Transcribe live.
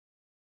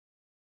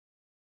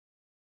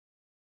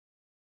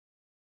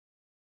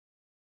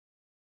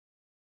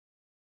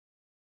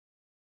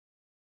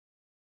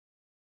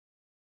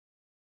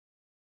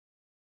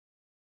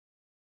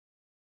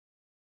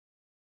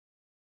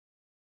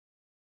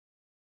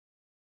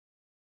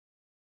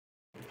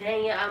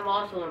Dang it, I'm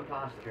also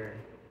imposter.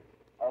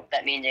 Oh,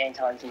 that means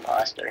Anton's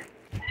imposter.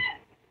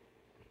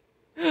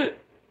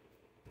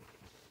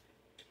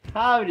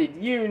 How did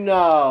you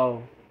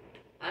know?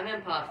 I'm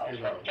imposter Oh,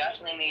 though. that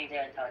definitely means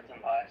Anton's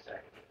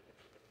imposter.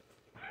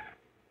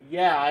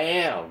 Yeah, I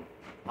am.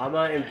 I'm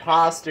an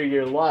imposter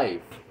your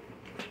life.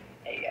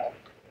 There you go.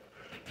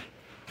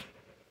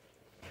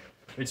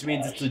 Which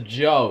means it's a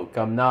joke.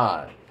 I'm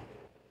not.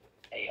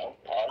 There you go.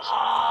 Pause.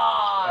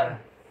 Ah!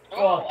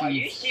 Bro, are fucking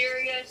you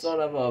serious? Son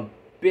of a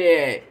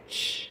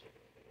bitch.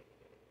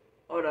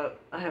 Hold up.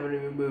 I haven't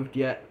even moved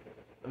yet.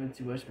 I'm in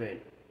too much pain.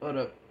 Hold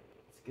up.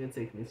 It's gonna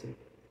take me a second.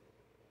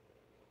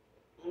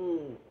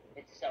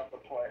 It's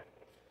self-report.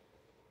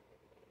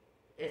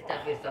 It's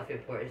definitely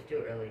self-report. It's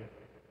too early.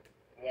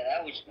 Yeah,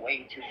 that was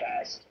way too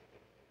fast.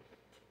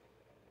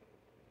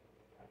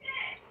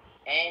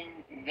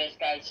 And this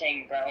guy's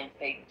saying Brown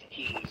faked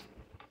keys.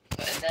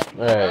 And then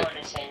Right. Brown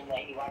is saying that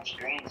he wants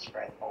Green to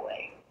spread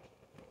away.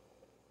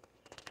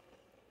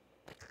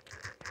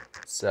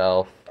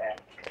 Self. Yeah.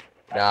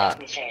 I'm Nah.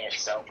 definitely saying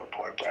it's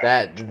self-report, bro.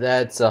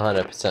 That's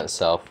 100%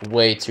 self.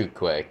 Way too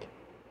quick.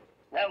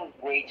 That was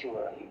way too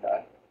early,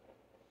 bro.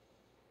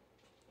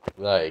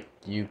 Like,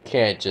 you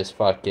can't just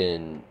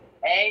fucking...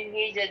 And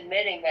he's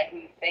admitting that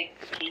he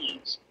faked the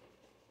keys.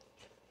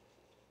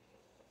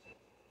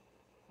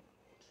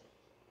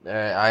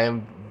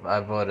 Alright, I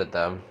voted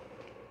them.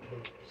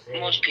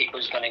 Most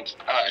people's gonna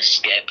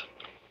skip.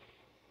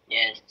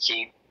 Yeah,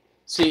 see.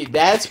 See,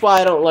 that's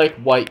why I don't like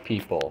white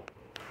people.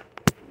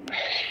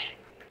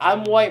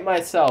 I'm white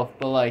myself,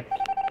 but like,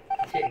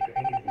 Shit,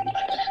 crazy.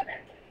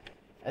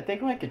 I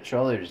think my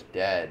controller's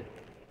dead.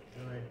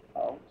 Good.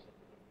 Oh.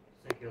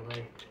 It's like your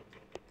life.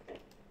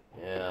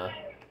 Yeah.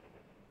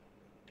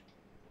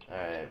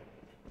 Alright.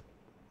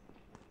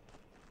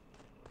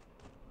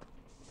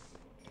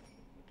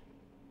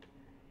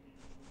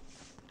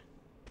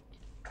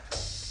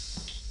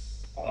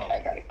 Oh, I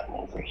gotta come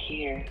over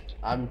here.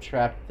 I'm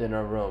trapped in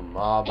a room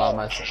all by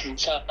myself. Can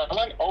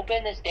someone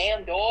open this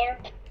damn door?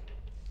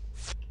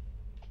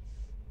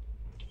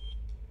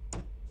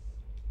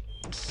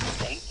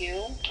 Thank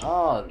you.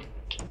 Oh,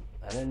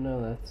 I didn't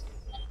know that.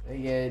 Hey,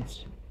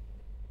 Gage.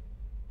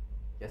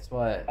 Guess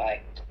what?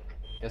 Bye.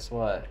 Guess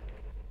what?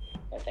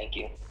 No, thank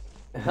you.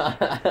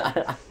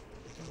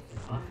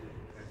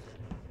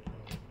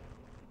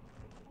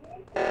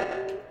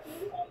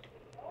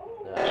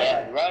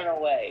 Yeah, run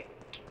away.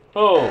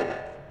 Oh,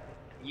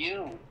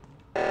 You.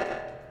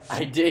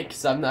 I did,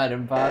 because I'm not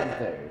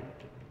imposter.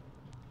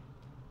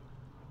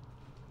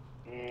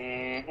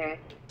 Mm-hmm.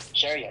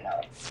 Sure you're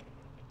not.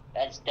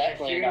 That's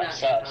definitely you're not not,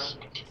 sus.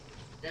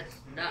 That's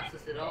not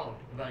sus at all.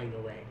 Running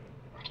away.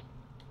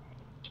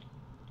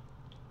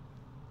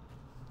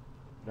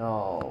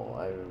 No,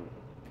 I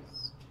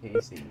was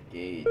chasing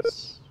Gage.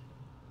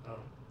 Oh.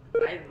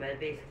 I have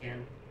medbase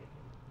again.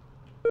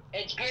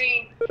 It's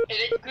green.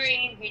 It is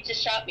green. He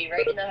just shot me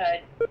right in the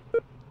head.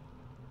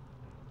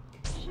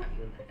 Shot you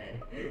in the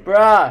head.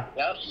 Bruh!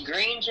 Yep,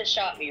 green just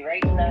shot me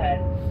right in the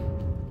head.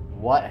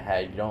 What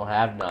head? You don't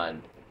have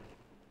none.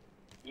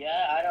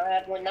 Yeah, I don't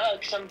have one now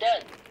because I'm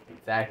dead.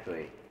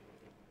 Exactly.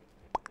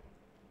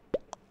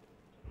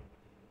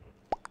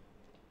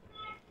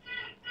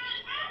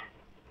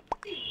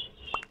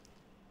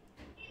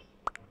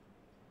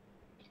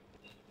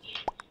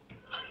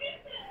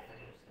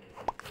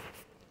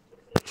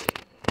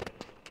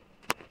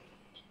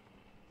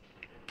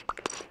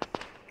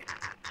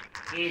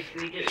 Yes,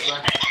 Green just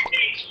left.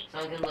 So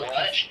I'm gonna look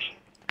What? sus.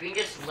 Green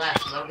just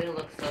left, so I'm gonna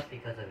look sus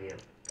because of you.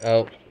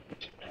 Oh.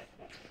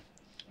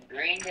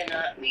 Green did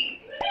not leave.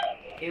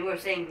 You were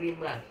saying Green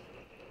left.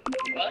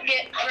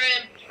 Bucket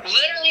Crim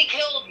literally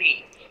killed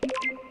me.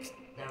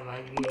 Never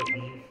mind, Green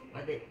didn't leave.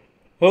 Why did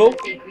Who? I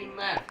say Green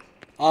left?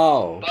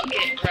 Oh.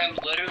 Bucket Crim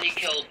literally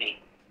killed me.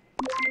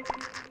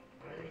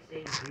 Why are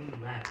they saying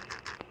Green left?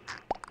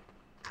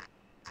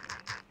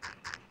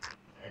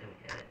 I don't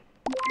get it.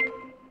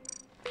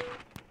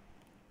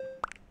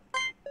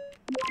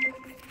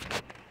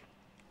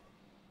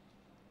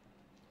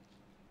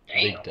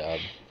 Damn. Big dub.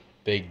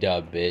 Big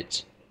dub,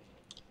 bitch.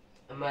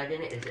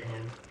 Imagine it isn't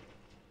him.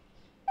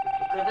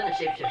 It could have been a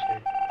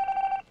shapeshifter.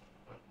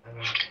 I don't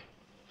know.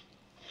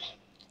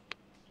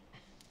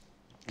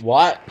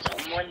 What?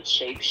 Someone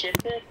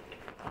shapeshifted?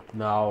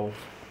 No.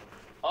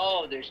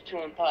 Oh, there's two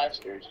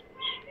imposters.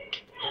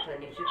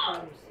 Nathan, you should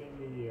come see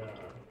me,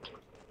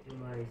 do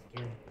my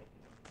skin.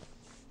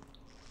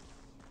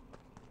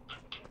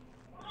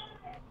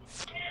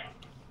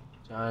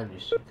 John, you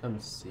should come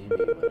see me when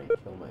I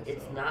kill myself.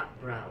 It's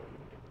not brown.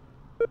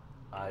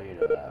 How do you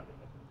know that?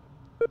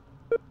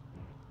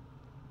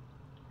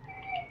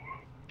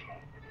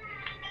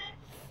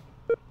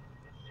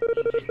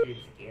 You just did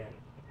scan.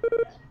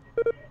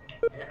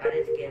 And I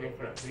did scan in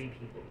front of 3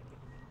 people.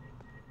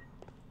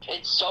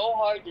 It's so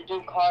hard to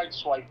do card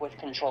swipe with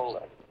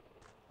controller.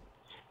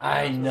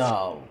 I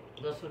know.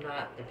 It's also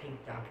not the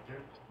pink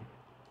doctor.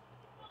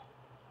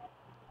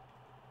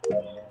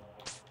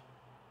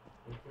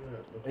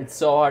 It's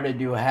so hard to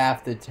do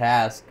half the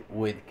task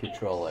with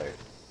controller.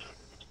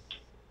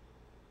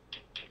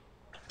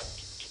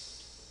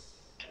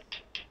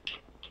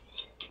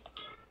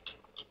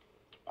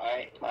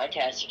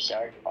 tasks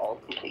are all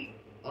complete.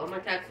 All my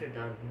tasks are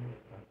done.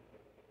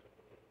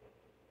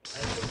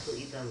 I'm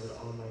completely done with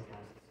all my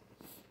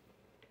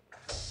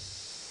tasks.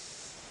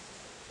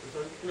 So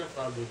I'm just gonna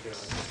follow Nature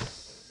on.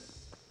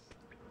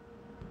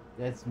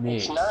 That's me.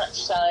 It's not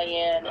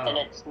cyan and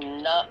Oh. it's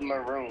not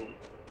maroon.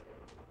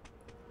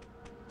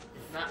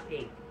 It's not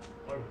pink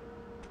or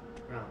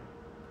brown.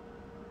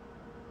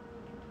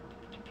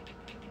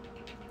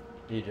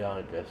 Hey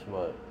John, guess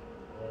what?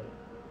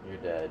 You're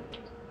dead.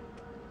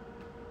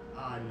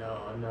 Oh no.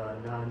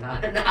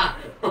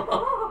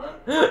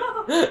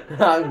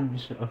 I'm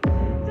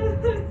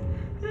joking.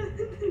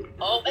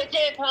 Oh, it's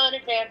Anton,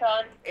 it's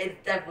Anton.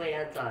 It's definitely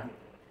Anton.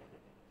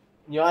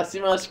 You wanna see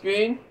my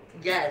screen?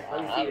 Yes,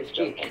 let me see I'm your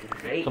screen. joking. It's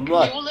great. Come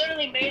look. You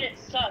literally made it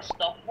sus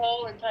the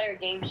whole entire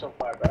game so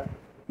far, bro.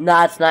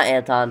 Nah, it's not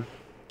Anton.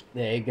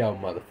 There you go,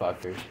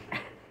 motherfuckers.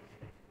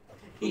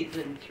 He's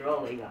been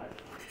trolling us.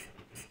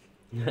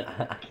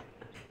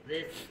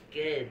 This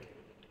kid.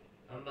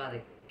 I'm about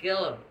to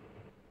kill him.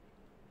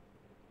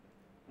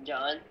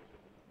 John,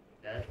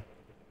 Yes.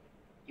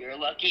 you're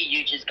lucky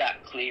you just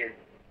got cleared.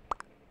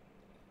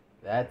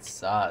 That's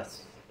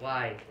sus.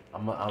 Why?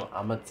 I'm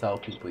gonna tell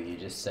people you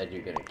just said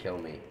you're gonna kill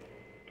me.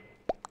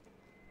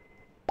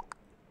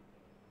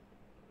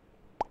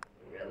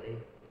 Really?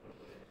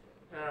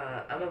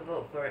 I'm gonna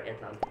vote for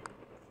Anton.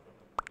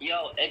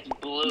 Yo, it's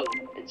blue.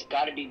 It's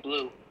gotta be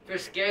blue. For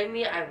scaring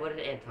me, I voted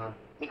Anton.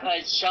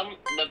 Because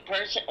the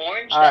person,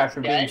 orange Alright, that's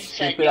for being dead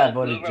said, stupid, yo, I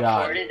voted blue John.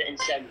 reported and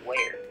said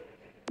where.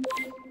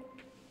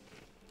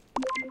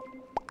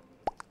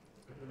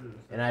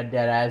 And I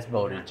dead ass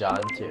voted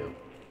John too.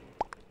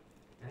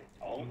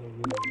 Oh.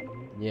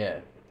 Yeah.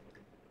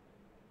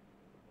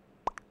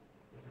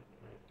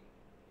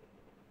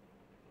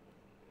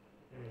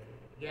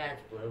 Yeah,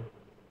 it's blue.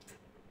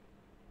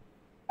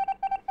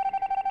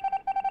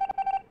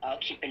 I'll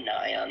keep an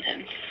eye on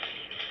him.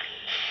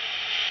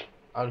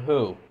 On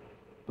who?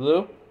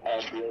 Blue?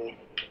 Blue.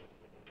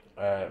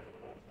 Alright.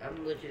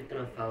 I'm legit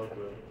gonna follow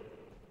blue.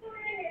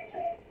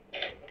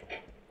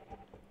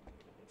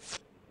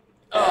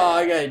 Oh,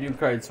 I gotta do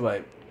card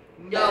swipe.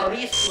 No,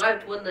 he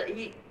swiped when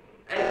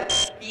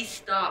he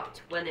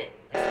stopped when he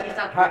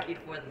stopped Ha- right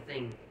before the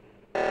thing.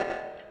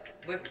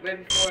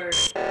 Right before it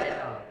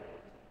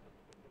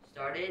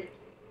started,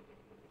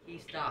 he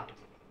stopped.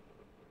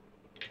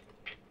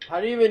 How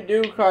do you even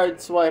do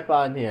card swipe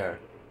on here?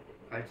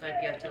 Alright, so you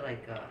have to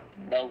like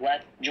The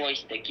left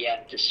joystick, you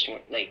have to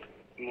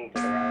move it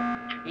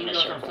around. he in a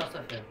knows I'm circle. sus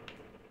of him.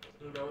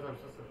 He knows I'm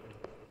sus of him.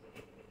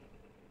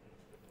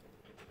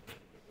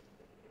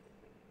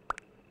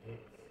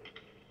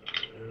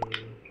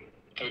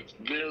 It's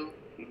blue,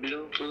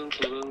 blue, blue,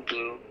 blue,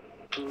 blue,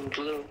 blue,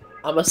 blue.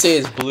 I'm gonna say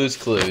it's Blue's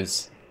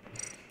Clues.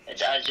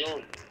 It's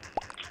azul.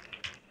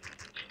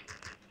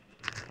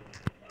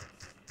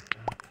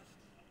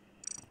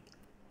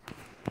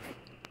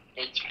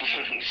 It's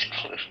blue's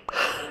blue.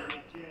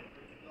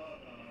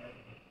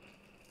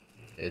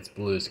 It's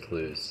Blue's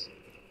Clues.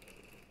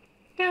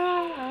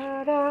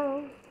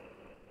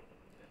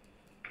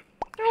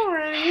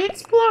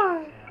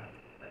 Explore.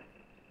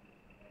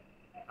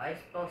 I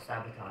spell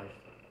sabotage.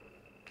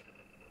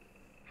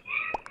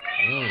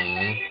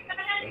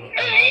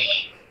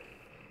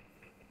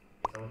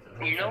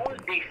 You know what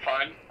would be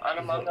fun on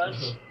Among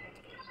Us?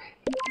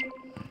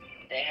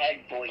 They had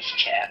voice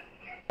chat.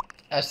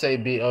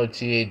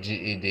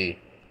 SABOTAGED.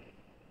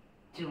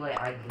 Too late,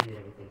 I deleted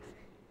everything.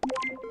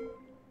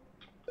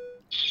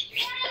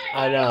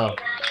 I know.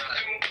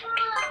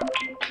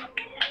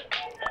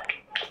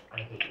 I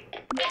hate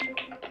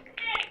you.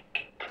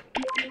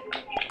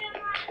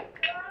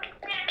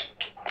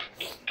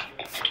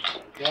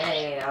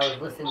 Yay, I was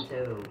listened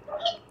to.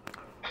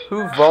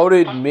 Who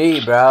voted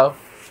me, bro?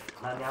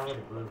 I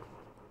voted blue.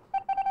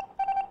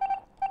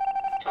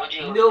 Told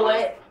you. You know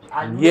what?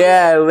 I knew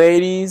Yeah, he was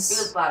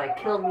ladies. about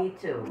to kill me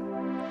too.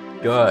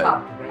 Good.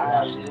 Stopped right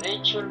I now.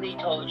 literally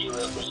told you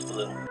it was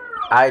blue.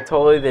 I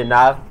totally did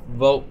not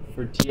vote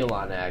for teal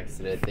on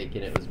accident,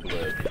 thinking it was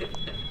blue.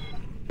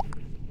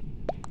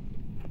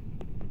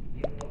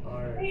 You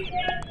are.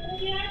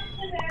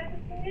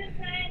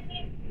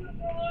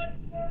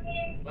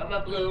 Why am I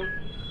blue?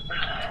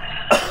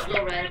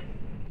 You're red.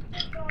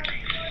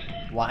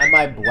 Why am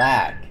I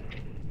black?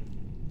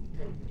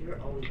 You're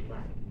always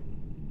black.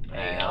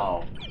 I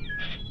know.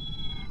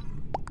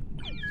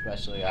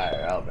 Especially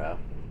IRL, bro.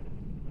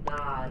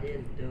 Nah,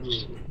 this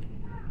dude.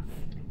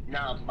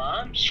 Nah,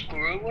 Mom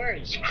Screwer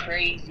is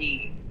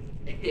crazy.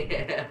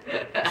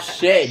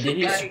 Shit, did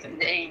he? Guy's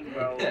name,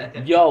 bro.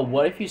 Yo,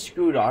 what if he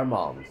screwed our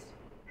moms?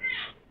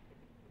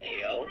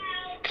 Hey, yo.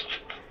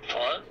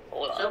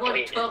 Hold on. Someone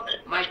wait. took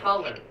my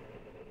color.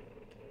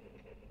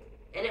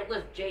 And it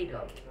was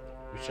J-Dub.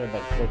 We should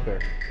have been quicker.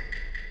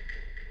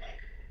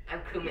 I'm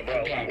crewmate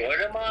Bro, again. what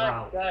am I?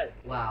 Wow. God.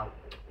 Wow.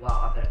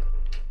 Wow,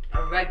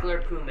 I'm a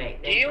regular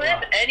crewmate. Do you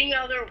have any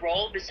other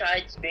role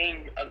besides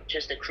being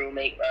just a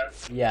crewmate, bro?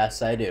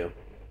 Yes, I do.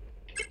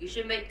 You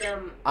should make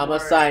them I'm more, a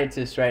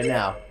scientist right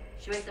now.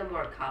 You should make them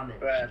more common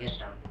Right. to get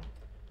them.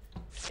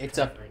 It's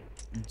a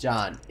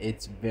John,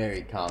 it's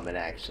very common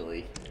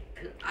actually.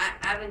 'Cause I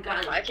haven't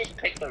gotten. I just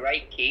picked the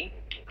right key.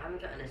 I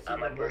haven't gotten a On single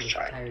my vote first this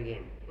try. entire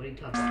game. What are you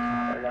talking I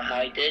about? don't know how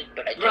I did,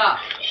 but I did. Bruh,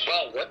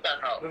 Bro, what the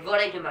hell? we're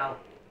voting him out.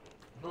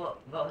 Vote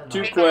him Too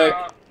out. Pick quick. him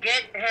out.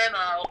 Get him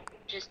out.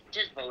 Just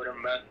vote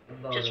him, bro.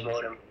 Vote Just him.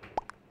 vote him.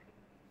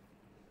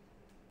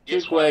 Too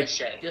Just wanna quick.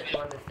 say. Just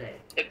want to say.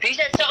 If he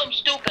said something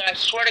stupid, I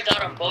swear to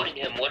God I'm voting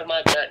him. What am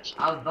I judge?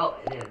 I'm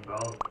voting him,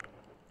 bro.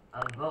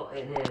 I'm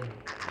voting him.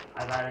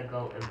 I gotta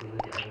go and blue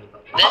the other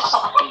vote. This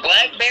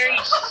Blackberry,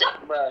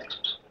 bro.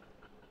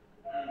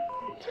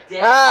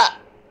 Damn. Ah!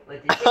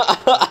 What did you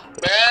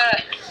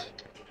Bruh.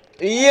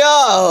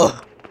 Yo!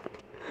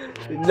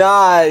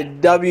 Nah,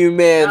 W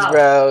mans, No.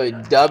 bro.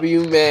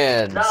 W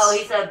mans. No,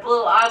 he said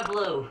blue. I'm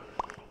blue.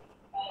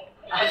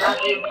 I'm not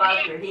the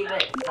imposter. He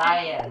meant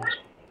cyan.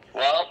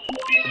 Well,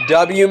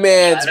 W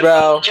mans,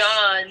 bro.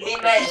 John. He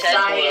meant said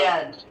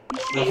cyan.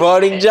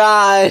 Voting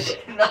John.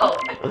 No.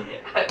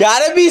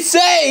 Gotta be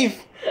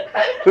safe.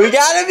 We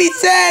gotta be blue.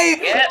 safe.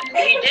 Yeah,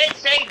 he did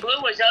say blue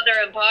was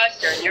other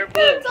imposter, and you're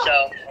blue,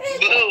 so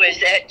blue, is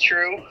that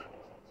true?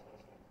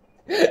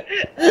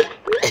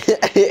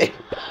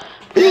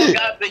 Blue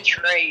got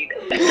betrayed.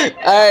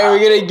 Alright, we're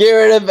gonna get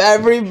rid of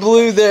every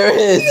blue there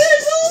is.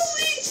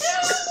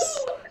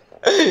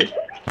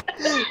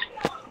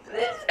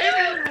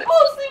 It's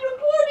mostly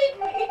reporting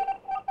me.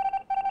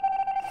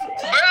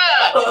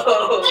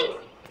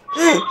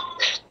 Bruh!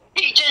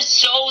 He just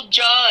sold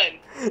John.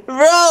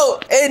 Bro,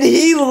 and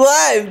he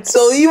left,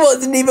 so he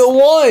wasn't even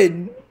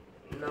one.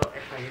 No, it's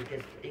fine.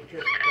 You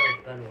just killed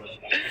Benwood.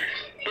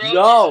 Bro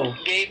No.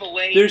 just gave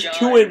away There's John. two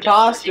John was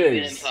imposters.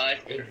 even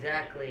imposter.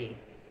 Exactly.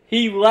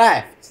 He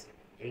left.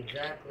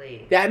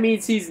 Exactly. That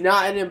means he's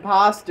not an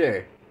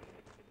imposter.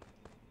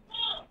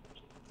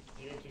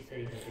 Even she said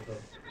he had to go.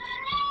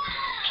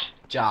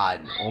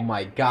 John, oh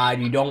my god,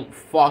 you don't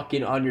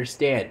fucking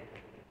understand.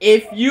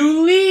 If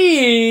you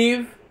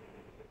leave,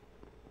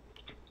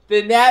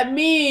 then that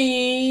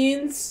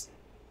means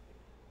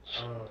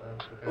Oh,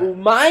 I forgot.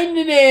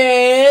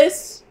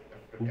 minus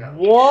I forgot.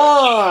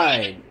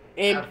 one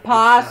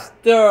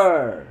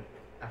imposter.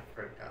 I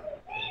forgot.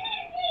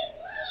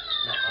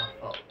 Not my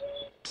fault.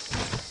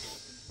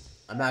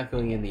 I'm not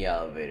going in the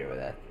elevator with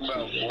that.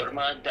 Bro, what am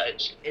I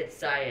Dutch? It's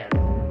cyan.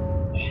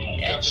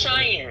 That's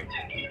cyan.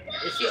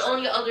 It's the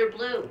only other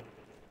blue.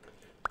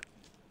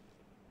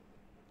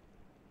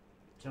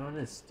 John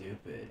is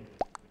stupid.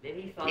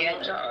 Maybe he found Yeah,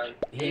 out. John.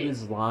 He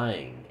was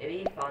lying. Maybe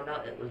he found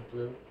out it was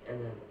blue, and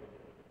then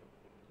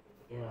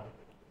yeah.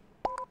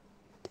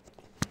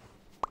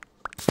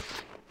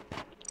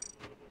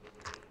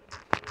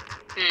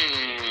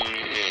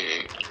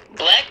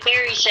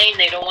 Blackberry's saying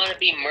they don't want to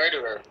be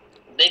murderer.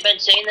 They've been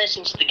saying this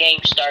since the game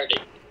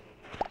started.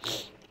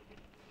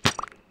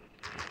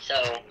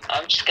 So,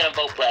 I'm just gonna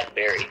vote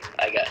Blackberry,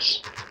 I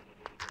guess.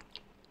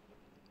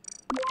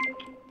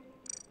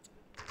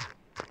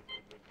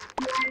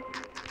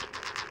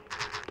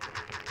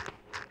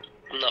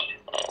 No.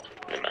 Oh,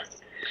 never mind.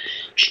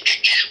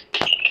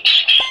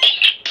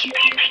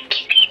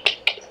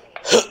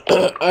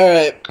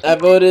 Alright, I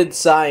voted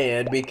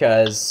cyan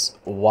because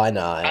why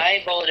not?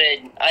 I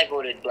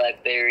voted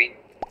Blackberry.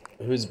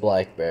 Who's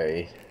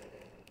Blackberry?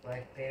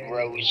 Blackberry.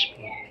 Rose.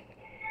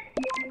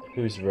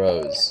 Who's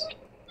Rose?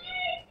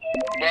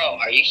 Bro,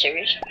 are you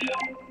serious?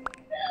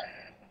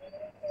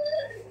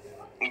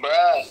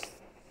 Bruh.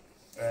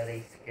 Bro,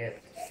 they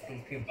skipped.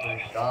 These people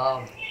are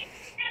dumb.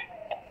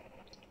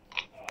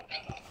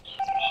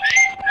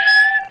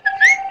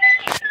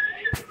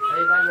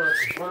 Everybody knows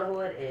who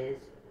it is.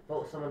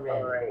 Vote someone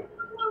random. Alright.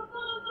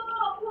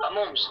 I'm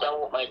almost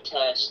done with my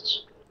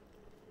tests.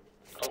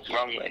 Oh,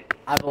 wrong way.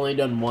 I've only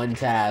done one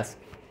task.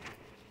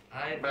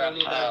 I've Bruh,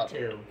 only how? done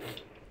 2.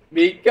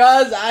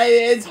 Because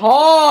it's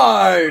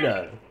hard!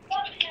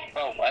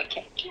 Oh, why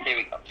can't... There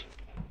we go.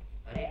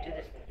 I need to do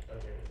this.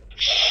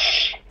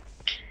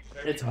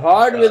 Okay. It's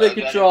hard with a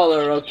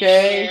controller,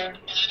 okay? Here.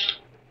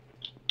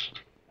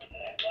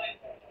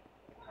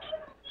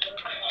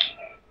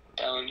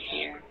 Down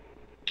here.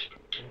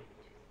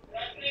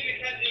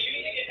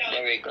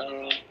 There we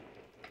go.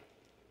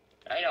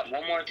 I got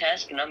one more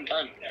task and I'm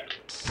done.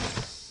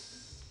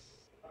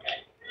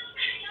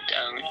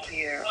 Down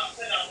here.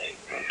 Okay.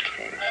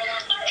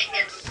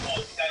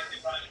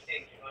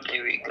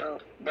 There we go.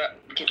 But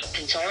can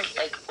someone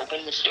like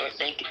open the store?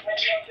 Thank you.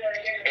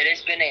 It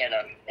is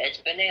banana. It's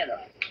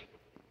banana.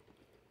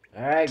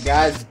 Alright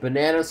guys,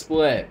 banana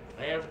split.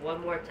 I have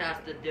one more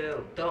task to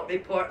do. Don't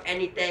report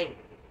anything.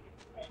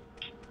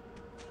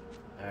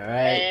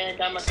 Alright,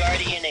 And I'm a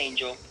guardian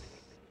angel.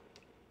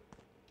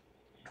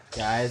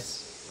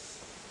 guys.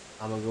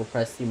 I'm gonna go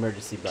press the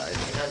emergency button.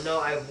 No,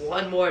 I have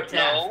one more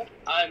task. No,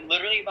 I'm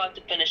literally about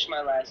to finish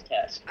my last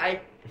task.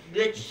 I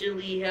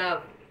literally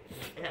have.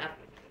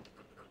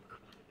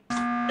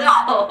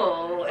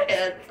 No,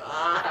 it's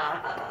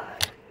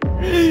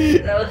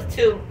that was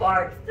 2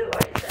 parts to my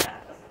task.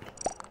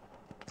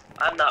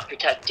 I'm not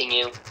protecting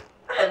you.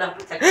 I'm not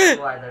protecting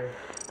you either.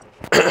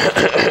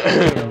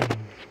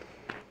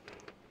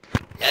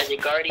 As a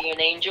guardian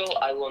angel,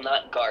 I will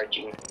not guard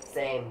you.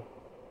 Same.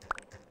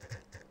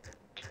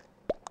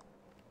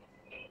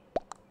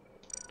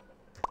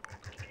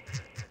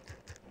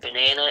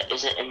 Banana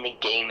isn't in the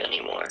game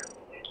anymore.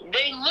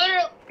 They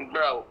literally,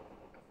 bro.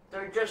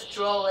 They're just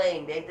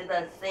trolling. They did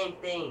that same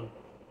thing.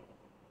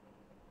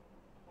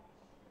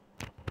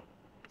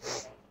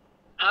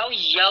 How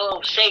is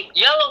Yellow safe?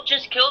 Yellow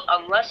just killed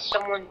unless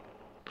someone.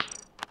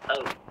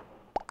 Oh.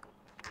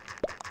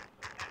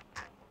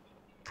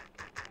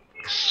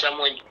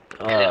 Someone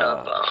could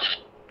have.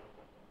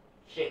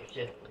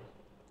 Shapeshifter.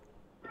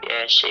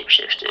 Yeah,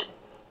 shapeshifted.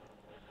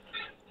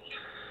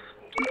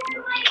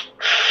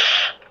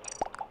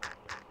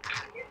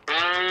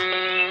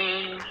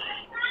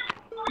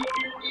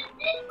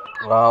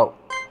 Well,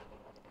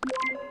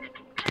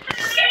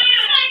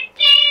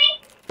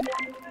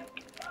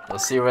 we'll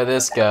see where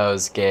this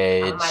goes,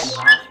 Gage. On my last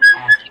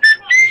task,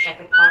 the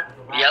second part of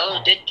the last Yellow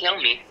task. did kill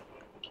me.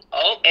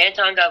 Oh,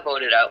 Anton got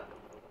voted out.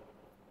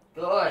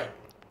 Good.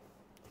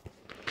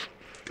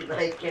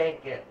 I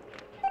can't get.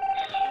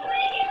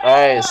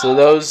 Alright, so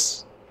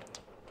those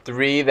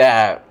 3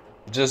 that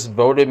just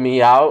voted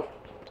me out,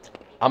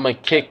 I'm a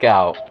kick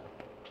out.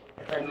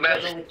 I thought you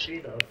guys only 3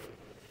 though.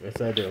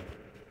 Yes, I do.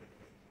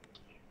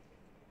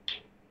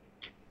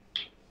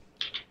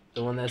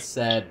 The one that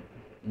said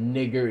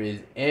nigger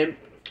is imp.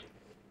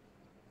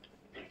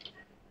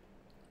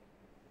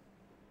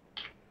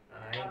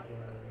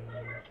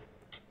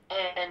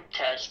 And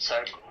tests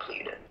are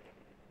completed.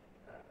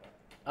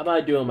 I'm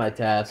not doing my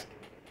task.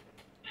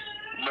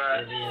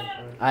 Bruh.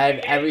 I have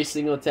every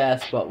single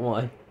task but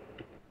one.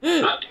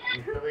 What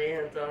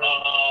in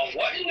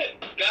the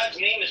God's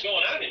name is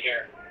going on in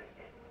here?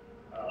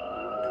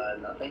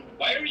 Nothing.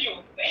 Why are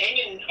you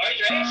hanging? Why are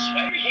your ass?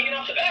 Why are you hanging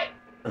off the bed?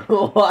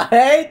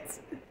 What?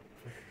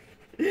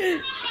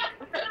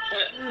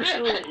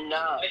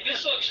 No. Like,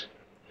 this looks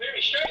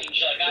very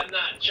strange. Like, I'm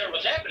not sure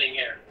what's happening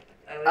here.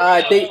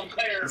 I think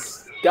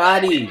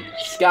Scotty.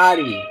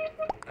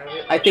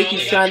 I think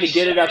he's trying to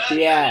get it up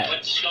the ass.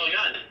 What's going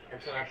on?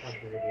 That's what I thought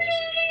the video.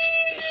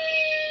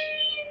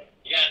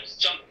 You got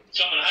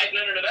someone hiding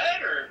under the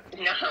bed, or?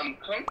 No, I'm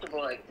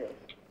comfortable like this.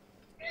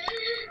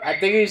 I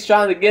think he's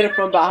trying to get it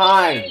from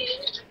behind.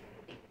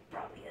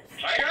 Probably is.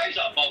 Why your eyes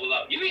all bubbled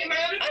up? You ain't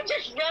mad? I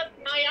just rubbed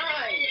my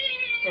eyes.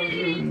 I'm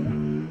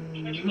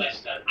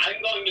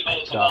going to go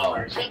to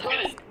Walmart. So I'm going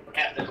to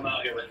have to come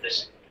out here with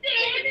this.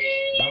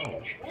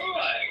 No.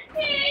 What?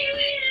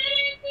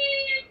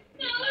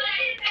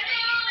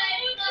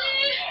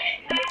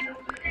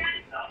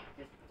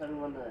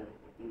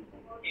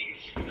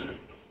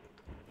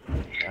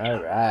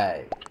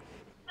 Alright.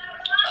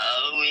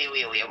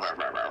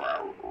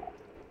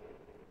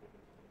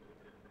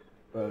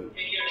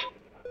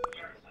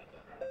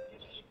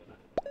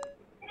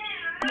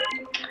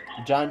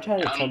 John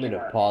tried to tell me to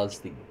pause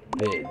the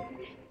vid.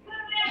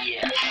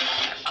 Yeah.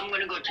 I'm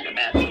going to go to the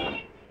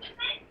bathroom.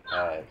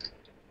 Alright.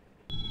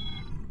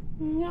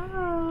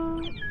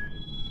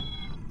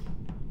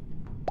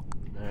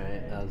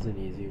 Alright, that was an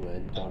easy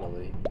win,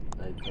 totally.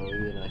 I told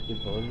you that I can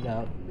vote it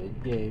out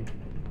mid-game.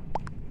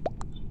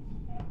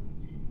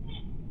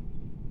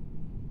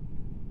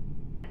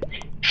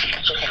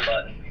 Chicken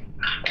butt.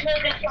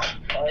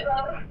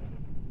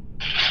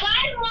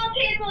 Five more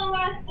people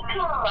must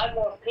come. 5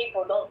 more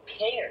people don't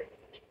care.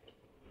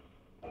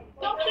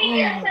 Don't keep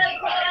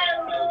yourself out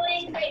of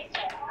Louis' face.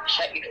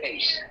 Shut your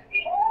face.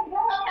 Oh,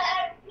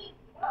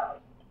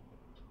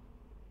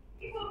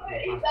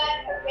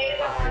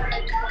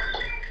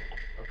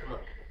 come on.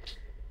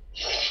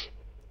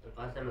 The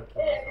last time I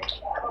killed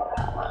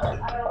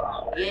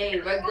myself. Yay,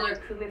 regular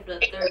crewmate for the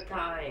 3rd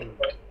time.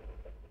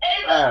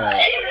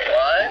 Alright.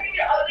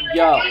 What?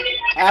 Yo,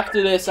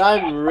 after this,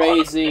 I'm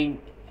raising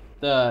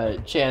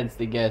the chance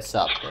to get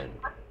something.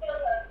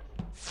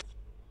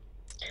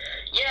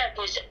 Yeah,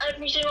 because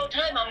every single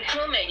time I'm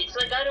crewmate, it's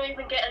like I don't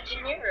even get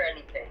engineer or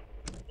anything.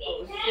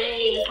 Oh,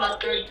 same, it's my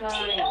 3rd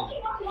time.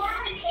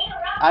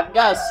 I've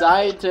got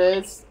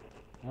scientists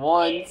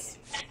once.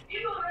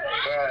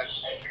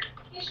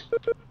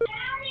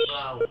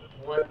 Wow,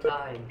 1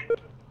 time.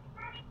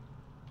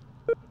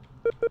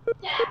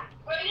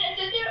 We're gonna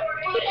sit there or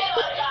we're gonna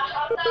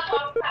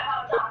talk crap.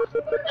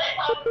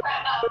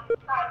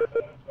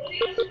 We're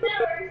gonna sit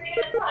there or we're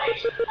gonna talk.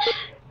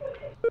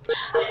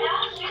 I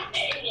asked you to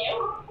stay here.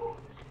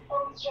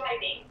 Who's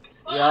driving?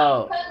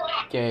 Yo,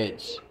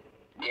 Gage,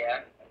 Yeah.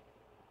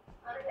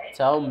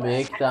 tell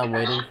Mick that I'm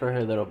waiting for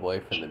her little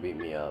boyfriend to beat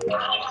me up.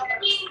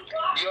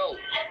 Yo,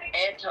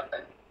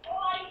 Anton,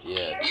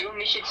 Yeah. you and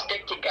me should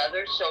stick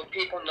together so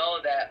people know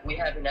that we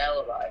have an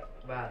alibi.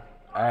 Wow.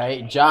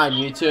 Alright, John,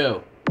 you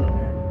too.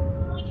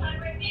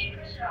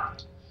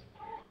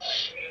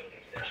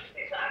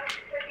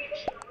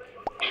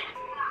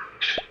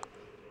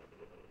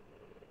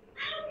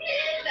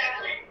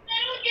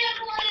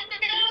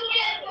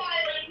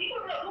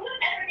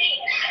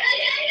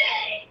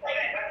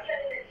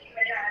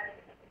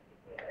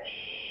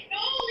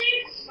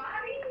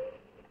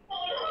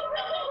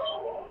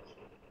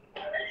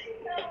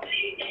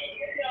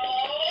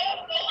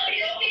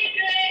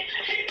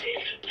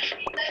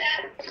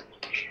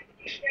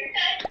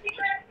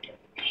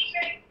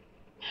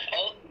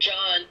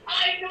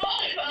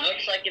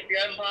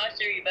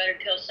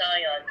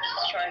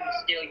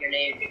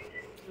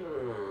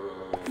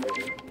 What is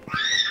it?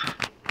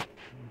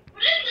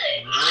 What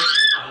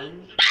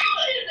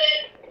is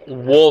it?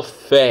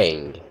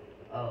 Wolfang.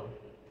 Oh.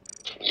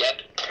 Yep.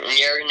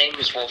 Your name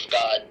is Wolf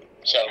God,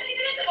 so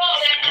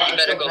Well, you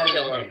better go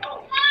kill him.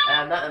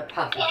 I'm not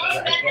impossible, Oh,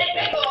 but I get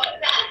that. that's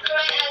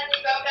right, as you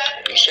go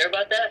back. You sure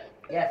about that?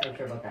 Yes, I'm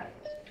sure about that.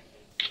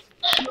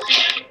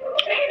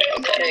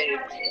 Okay.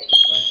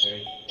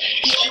 Blackberry.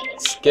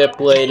 Skip,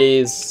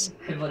 ladies.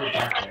 I voted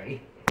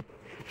Blackberry.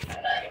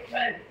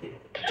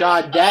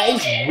 John, that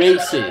is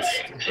racist.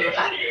 That's the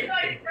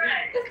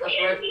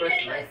first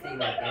person I see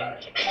like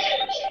that.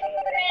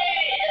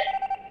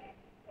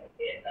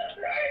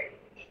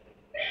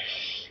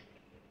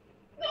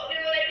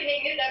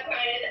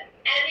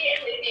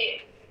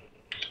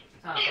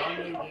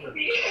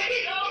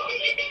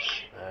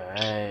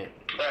 Alright.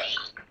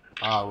 Bruh,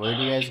 Oh, where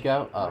do you guys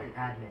go? Oh. Oh. An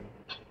admin.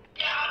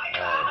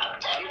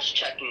 Alright. I'm just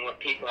checking what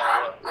people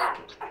are.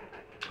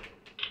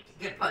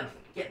 Get punched.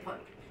 Get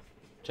punched.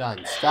 John,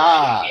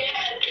 stop.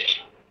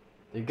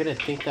 They're gonna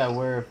think that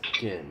we're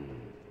fucking.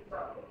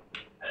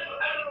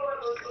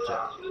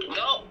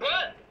 No,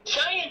 bruh.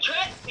 Cyan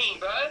trapped me,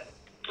 bruh.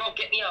 Bro,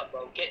 get me out,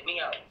 bro. Get me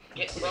out.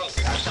 Bro,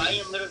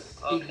 Cyan literally.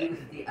 He Okay.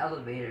 used the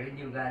elevator and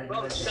you gotta do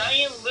Bro, it.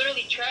 Cyan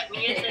literally trapped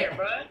me in there,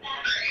 bruh.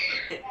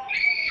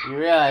 You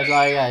realize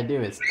all you gotta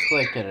do is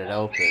click and it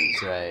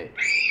opens, right?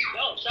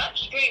 No, stop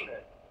screaming.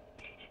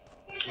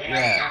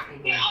 Yeah.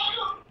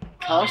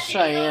 Tell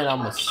Cheyenne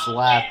I'm a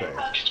slapper.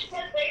 Huh?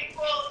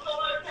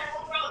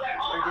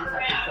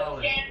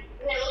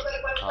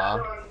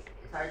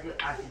 It's hard to do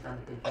actions on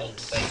the Oh, controller.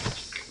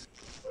 wait.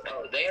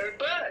 Oh, they are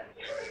bad.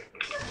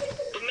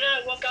 The minute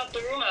I walk out the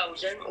room I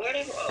was in, where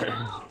they go?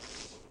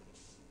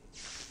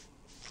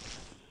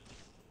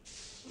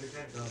 Where's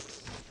that go?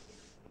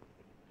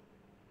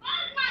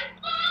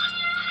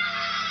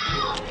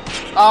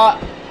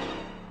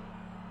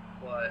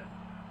 What?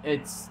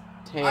 It's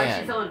I see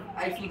Tan. someone.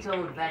 I see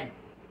someone vent.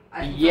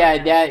 I see Yeah,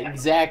 someone that vent.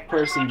 exact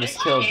person just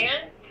killed me.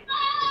 Tan?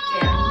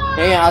 It's Tan.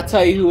 Hey, I'll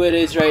tell you who it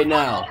is right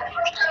now.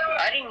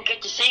 I didn't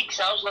get to see because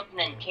I was looking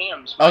in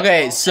cams.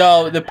 Okay,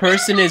 so the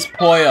person is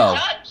Poyo.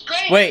 Stop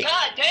screaming, Wait.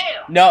 God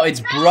damn. No,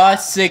 it's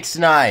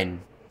Bruh69.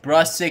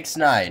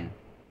 Bruh69.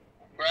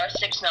 Bruh,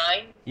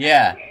 6'9".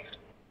 Yeah.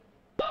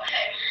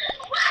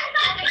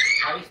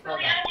 How do you spell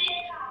that?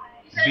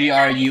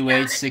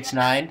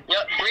 BRUH69.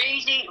 Yep,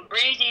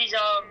 Breezy's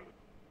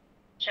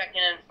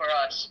checking in for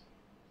us.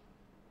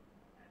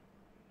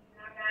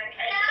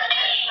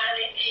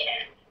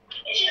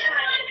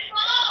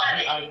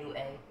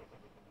 BRUA.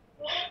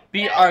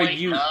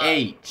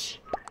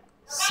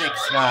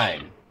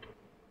 BRUH69.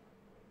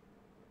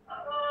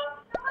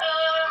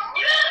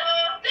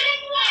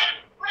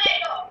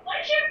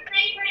 What's your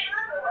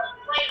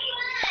favorite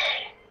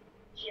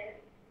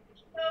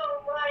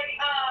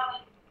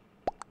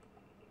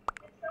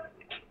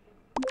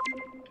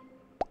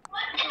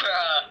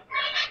Bruh.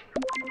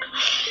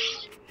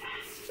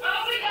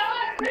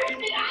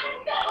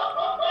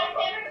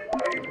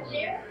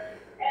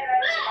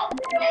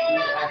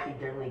 He's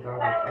accidentally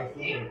garbage. I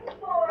see him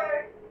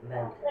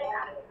vent.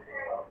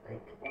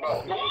 Like,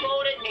 Bro, who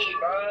voted me,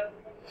 bruh?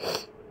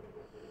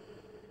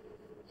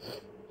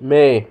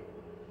 Me. You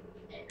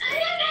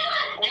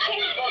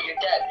can't vote, you're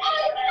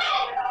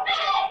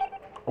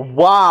dead.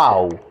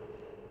 Wow.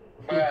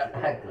 Bruh.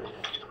 exactly.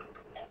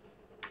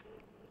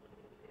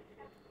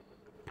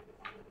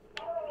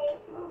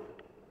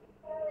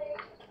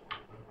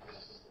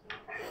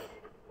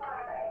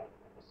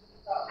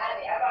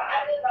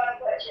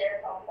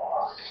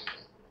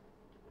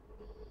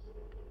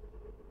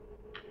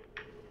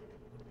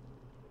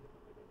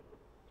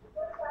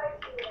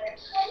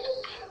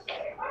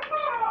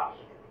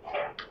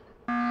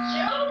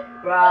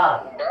 Bruh.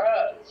 Bruh.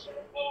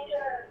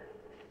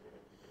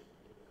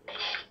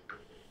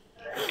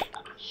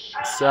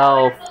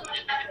 Self.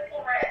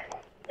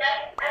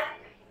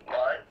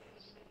 What?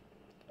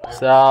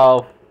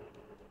 Self.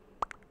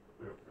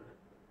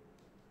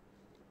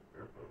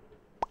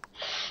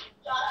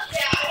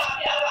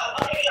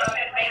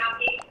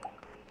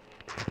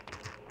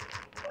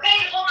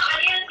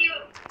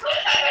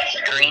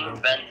 Green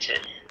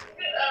vented.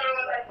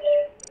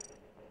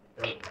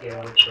 Don't care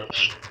with purple.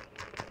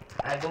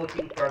 I'm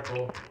voting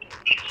purple.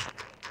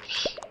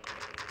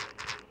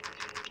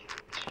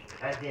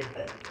 I did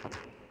that.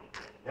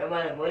 No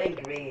mind, I'm voting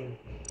green.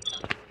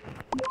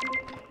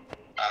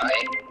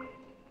 Alright.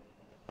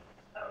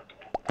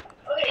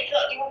 Okay, so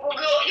you will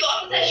go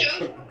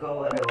opposition. Go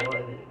what I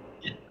wanted.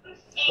 And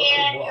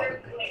Walk. you're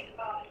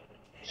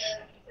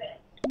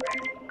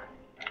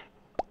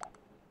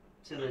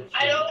To the I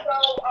don't know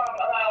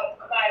about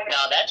virus.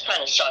 Now that's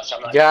kind of sus,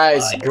 I'm not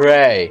Guys, gonna lie.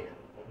 gray.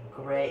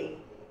 Gray.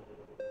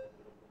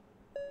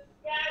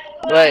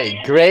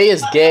 Wait, gray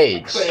is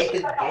Gage. Gray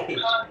is gay.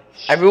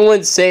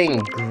 Everyone's saying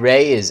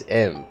gray is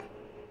imp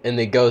in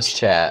the ghost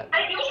chat.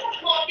 I do have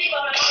small people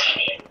on my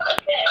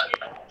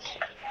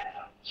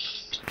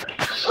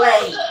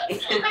Wait. I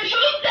should have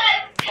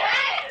said 10.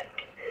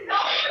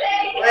 Don't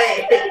say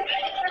Wait. It's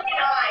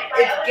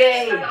It's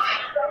gay.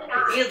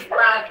 He's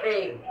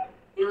laughing.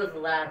 He was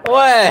laughing.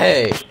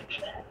 Wait!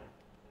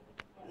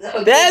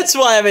 No, That's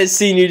why I haven't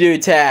seen you do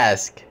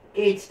task.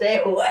 Gage,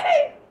 stay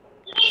away.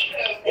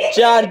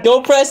 John,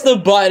 go press the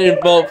button and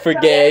vote for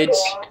Gage.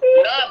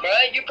 Nah, bro,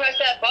 you press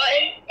that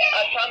button,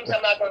 I promise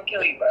I'm not gonna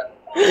kill you, bro.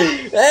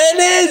 That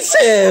is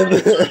him!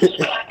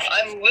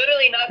 I'm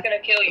literally not gonna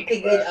kill you,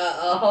 Okay, bro. Gage,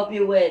 I'll help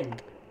you win.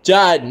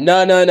 John,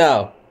 no, no,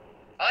 no.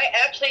 I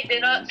actually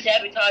did not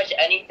sabotage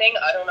anything.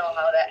 I don't know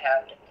how that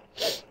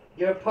happened.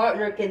 Your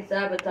partner can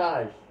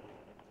sabotage.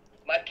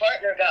 My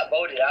partner got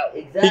voted out.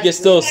 Exactly. He can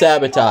still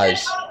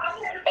sabotage.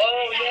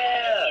 Oh,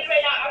 yeah.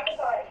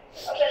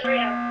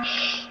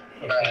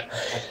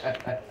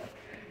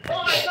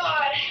 Oh my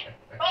god.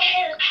 Oh,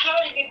 how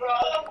did you,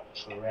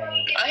 bro?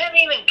 Great. I haven't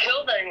even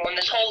killed anyone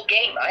this whole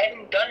game. I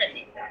haven't done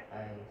anything.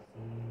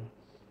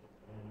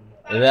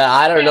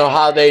 I don't know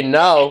how they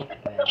know.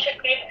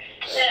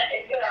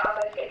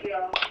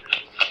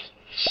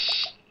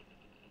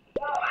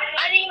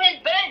 I didn't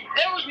even bend.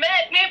 There was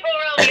mad people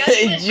around me. I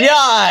didn't even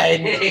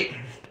John! bend.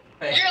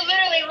 You're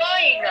literally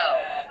lying now.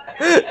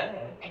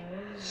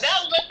 That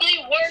was like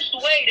the worst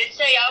way to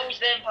say I was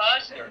the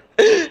imposter.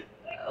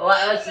 What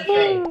else to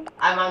say?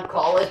 I'm on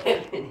call with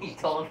him and he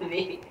told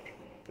me.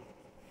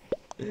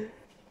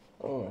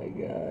 Oh my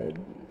god.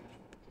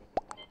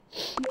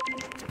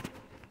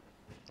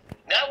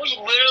 That was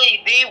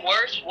literally the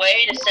worst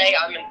way to say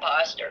I'm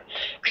imposter.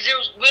 Because there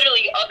was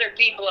literally other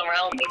people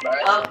around me,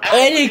 bro.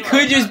 And he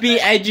could just be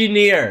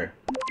engineer.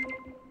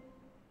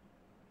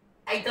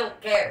 I don't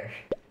care.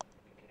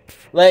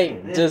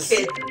 Like, This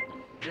just...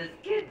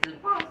 kid's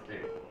imposter.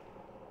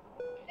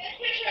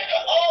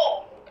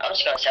 Oh! I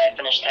was gonna say I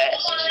finished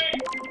tasks.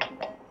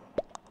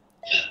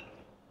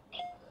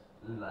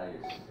 Liar.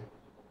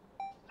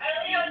 I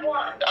only have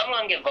one. I'm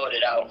gonna get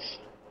voted out.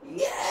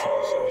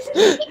 Yes!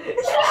 It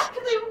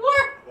actually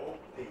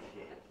worked!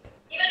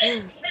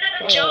 Even if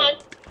it's John,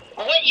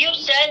 what you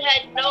said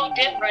had no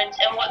difference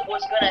in what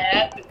was gonna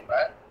happen, bro.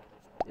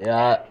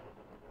 Yeah.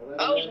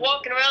 I was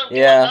walking around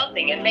doing Yeah.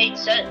 nothing. It made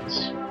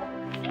sense.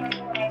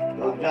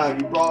 Yo, John,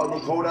 you brought the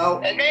code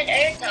out? And then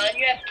Anton,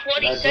 you have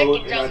 20 And I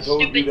seconds on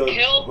told you stupid to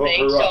kill hook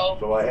thing, her so up,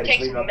 so I had it to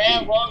takes clean up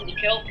mad the- long to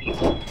kill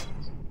people.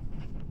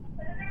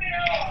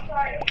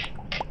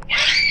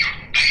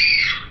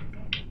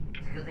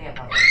 Good thing I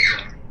popped up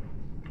again.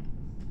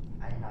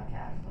 I did not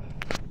cast.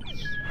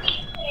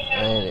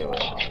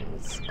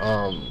 Anyways,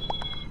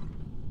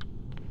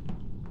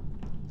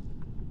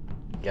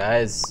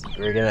 guys,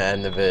 we're gonna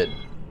end the vid.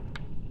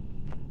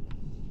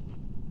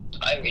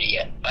 I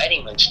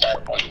didn't even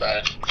start one,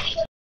 bro.